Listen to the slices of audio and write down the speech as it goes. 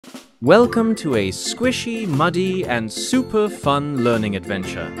Welcome to a squishy, muddy, and super fun learning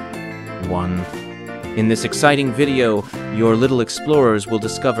adventure. 1. In this exciting video, your little explorers will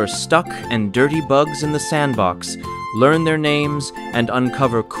discover stuck and dirty bugs in the sandbox, learn their names, and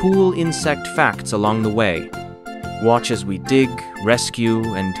uncover cool insect facts along the way. Watch as we dig, rescue,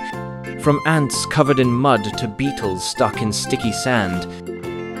 and from ants covered in mud to beetles stuck in sticky sand.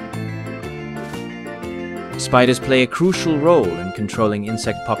 Spiders play a crucial role in controlling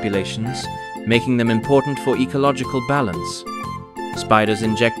insect populations, making them important for ecological balance. Spiders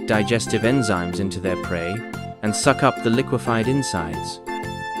inject digestive enzymes into their prey and suck up the liquefied insides.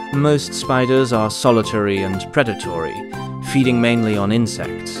 Most spiders are solitary and predatory, feeding mainly on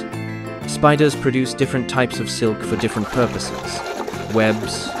insects. Spiders produce different types of silk for different purposes: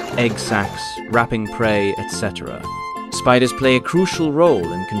 webs, egg sacs, wrapping prey, etc. Spiders play a crucial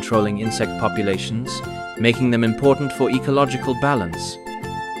role in controlling insect populations, making them important for ecological balance.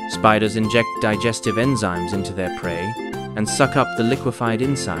 Spiders inject digestive enzymes into their prey and suck up the liquefied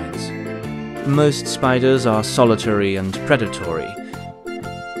insides. Most spiders are solitary and predatory.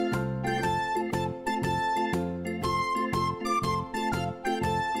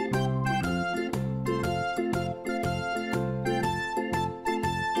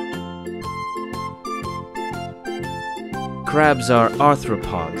 Crabs are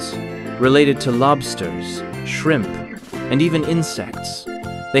arthropods, related to lobsters, shrimp, and even insects.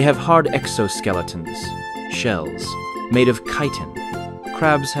 They have hard exoskeletons, shells, made of chitin.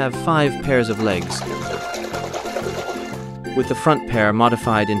 Crabs have 5 pairs of legs, with the front pair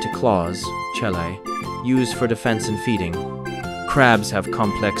modified into claws, chellae, used for defense and feeding. Crabs have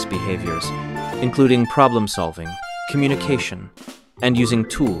complex behaviors, including problem-solving, communication, and using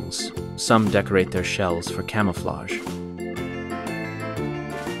tools. Some decorate their shells for camouflage.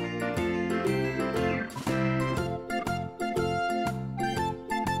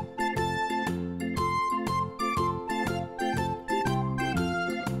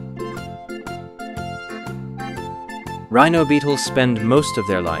 Rhino beetles spend most of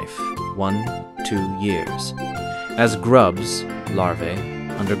their life, 1-2 years, as grubs, larvae,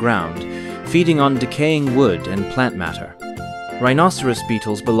 underground, feeding on decaying wood and plant matter. Rhinoceros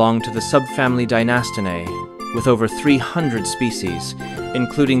beetles belong to the subfamily Dynastinae, with over 300 species,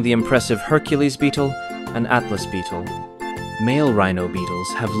 including the impressive Hercules beetle and Atlas beetle. Male rhino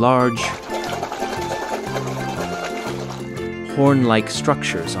beetles have large, horn-like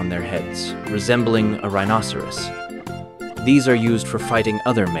structures on their heads, resembling a rhinoceros. These are used for fighting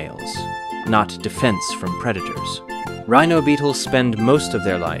other males, not defense from predators. Rhino beetles spend most of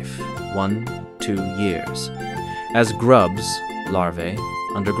their life, 1-2 years, as grubs, larvae,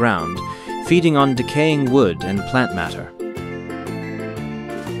 underground, feeding on decaying wood and plant matter.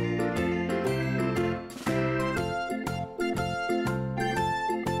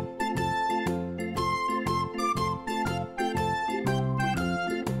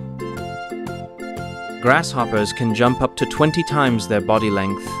 Grasshoppers can jump up to 20 times their body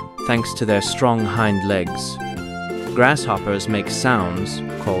length thanks to their strong hind legs. Grasshoppers make sounds,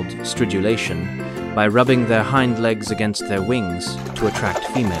 called stridulation, by rubbing their hind legs against their wings to attract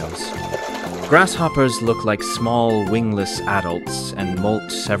females. Grasshoppers look like small, wingless adults and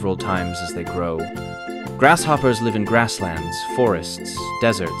molt several times as they grow. Grasshoppers live in grasslands, forests,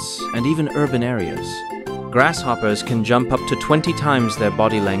 deserts, and even urban areas. Grasshoppers can jump up to 20 times their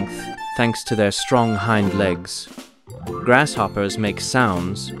body length thanks to their strong hind legs. Grasshoppers make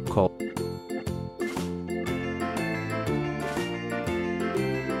sounds called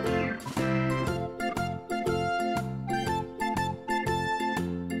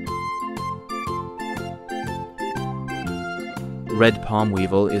Red palm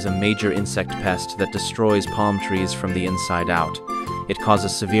weevil is a major insect pest that destroys palm trees from the inside out. It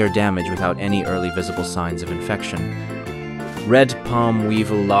causes severe damage without any early visible signs of infection. Red palm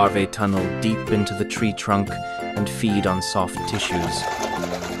weevil larvae tunnel deep into the tree trunk and feed on soft tissues.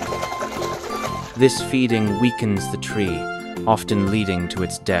 This feeding weakens the tree, often leading to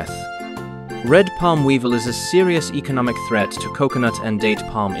its death. Red palm weevil is a serious economic threat to coconut and date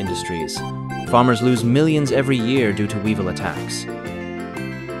palm industries. Farmers lose millions every year due to weevil attacks.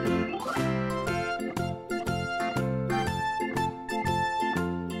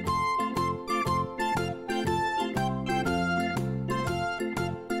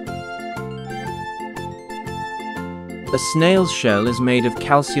 A snail's shell is made of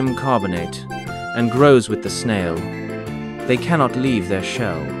calcium carbonate and grows with the snail. They cannot leave their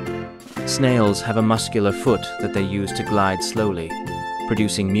shell. Snails have a muscular foot that they use to glide slowly,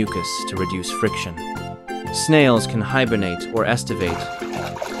 producing mucus to reduce friction. Snails can hibernate or estivate,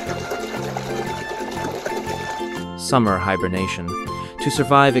 summer hibernation, to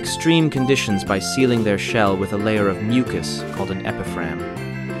survive extreme conditions by sealing their shell with a layer of mucus called an epiphragm.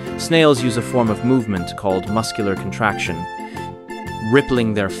 Snails use a form of movement called muscular contraction,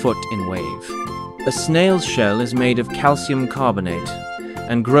 rippling their foot in wave. A snail's shell is made of calcium carbonate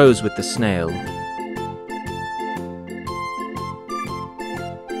and grows with the snail.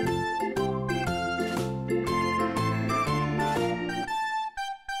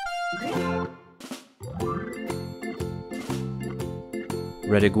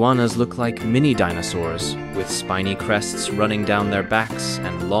 Red iguanas look like mini dinosaurs, with spiny crests running down their backs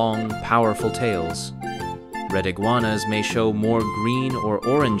and long, powerful tails. Red iguanas may show more green or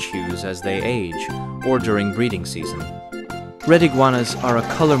orange hues as they age, or during breeding season. Red iguanas are a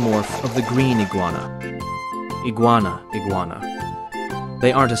color morph of the green iguana. Iguana.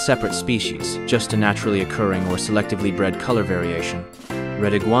 They aren't a separate species, just a naturally occurring or selectively bred color variation.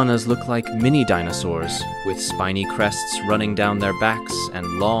 Red iguanas look like mini dinosaurs, with spiny crests running down their backs and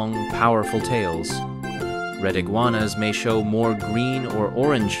long, powerful tails. Red iguanas may show more green or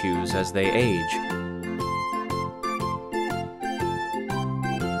orange hues as they age.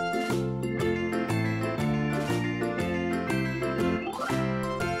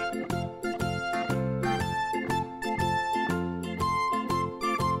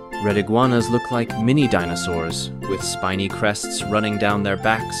 Red iguanas look like mini dinosaurs, with spiny crests running down their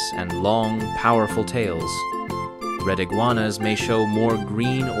backs and long, powerful tails. Red iguanas may show more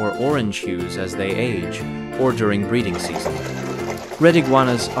green or orange hues as they age, or during breeding season. Red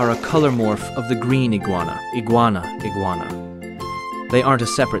iguanas are a color morph of the green iguana. They aren't a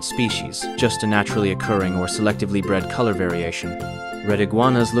separate species, just a naturally occurring or selectively bred color variation. Red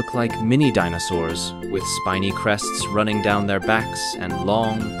iguanas look like mini dinosaurs, with spiny crests running down their backs and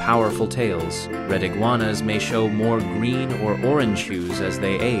long, powerful tails. Red iguanas may show more green or orange hues as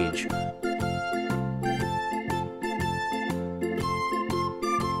they age.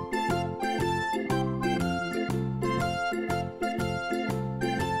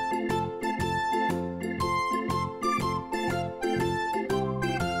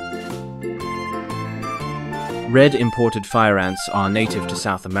 Red imported fire ants are native to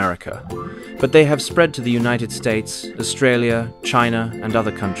South America, but they have spread to the United States, Australia, China, and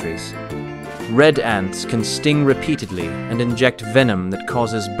other countries. Red ants can sting repeatedly and inject venom that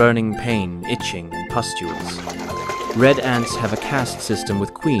causes burning pain, itching, and pustules. Red ants have a caste system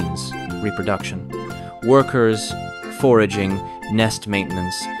with queens, reproduction, workers, foraging, nest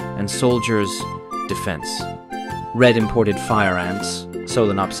maintenance, and soldiers, defense. Red imported fire ants,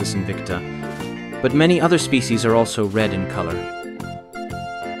 Solenopsis invicta, but many other species are also red in color.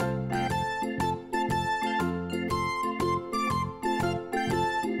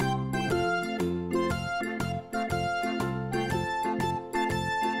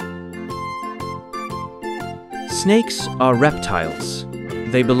 Snakes are reptiles.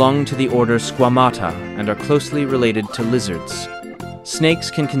 They belong to the order Squamata and are closely related to lizards. Snakes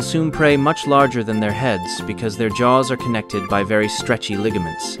can consume prey much larger than their heads because their jaws are connected by very stretchy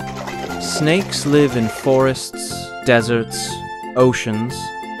ligaments. Snakes live in forests, deserts, oceans,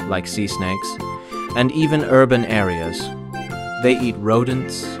 like sea snakes, and even urban areas. They eat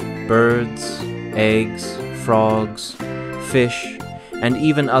rodents, birds, eggs, frogs, fish, and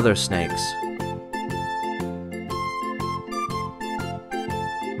even other snakes.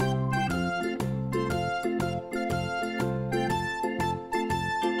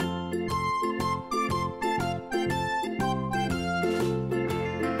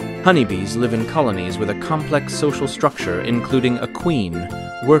 Honeybees live in colonies with a complex social structure including a queen,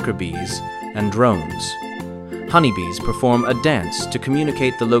 worker bees, and drones. Honeybees perform a dance to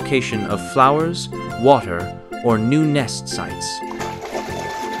communicate the location of flowers, water, or new nest sites.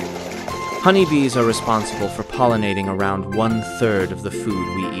 Honeybees are responsible for pollinating around 1/3 of the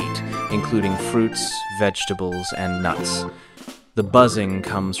food we eat, including fruits, vegetables, and nuts. The buzzing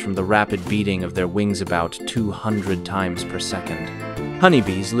comes from the rapid beating of their wings about 200 times per second.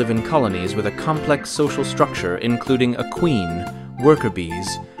 Honeybees live in colonies with a complex social structure including a queen, worker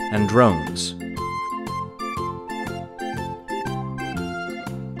bees, and drones.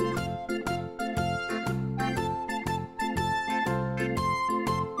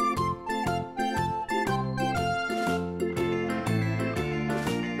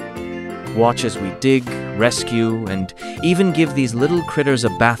 Watch as we dig, rescue, and even give these little critters a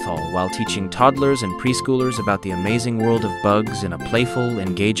bathhaul while teaching toddlers and preschoolers about the amazing world of bugs in a playful,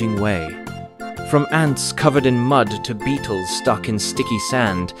 engaging way. From ants covered in mud to beetles stuck in sticky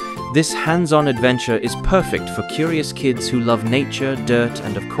sand, this hands-on adventure is perfect for curious kids who love nature, dirt,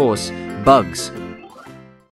 and of course, bugs.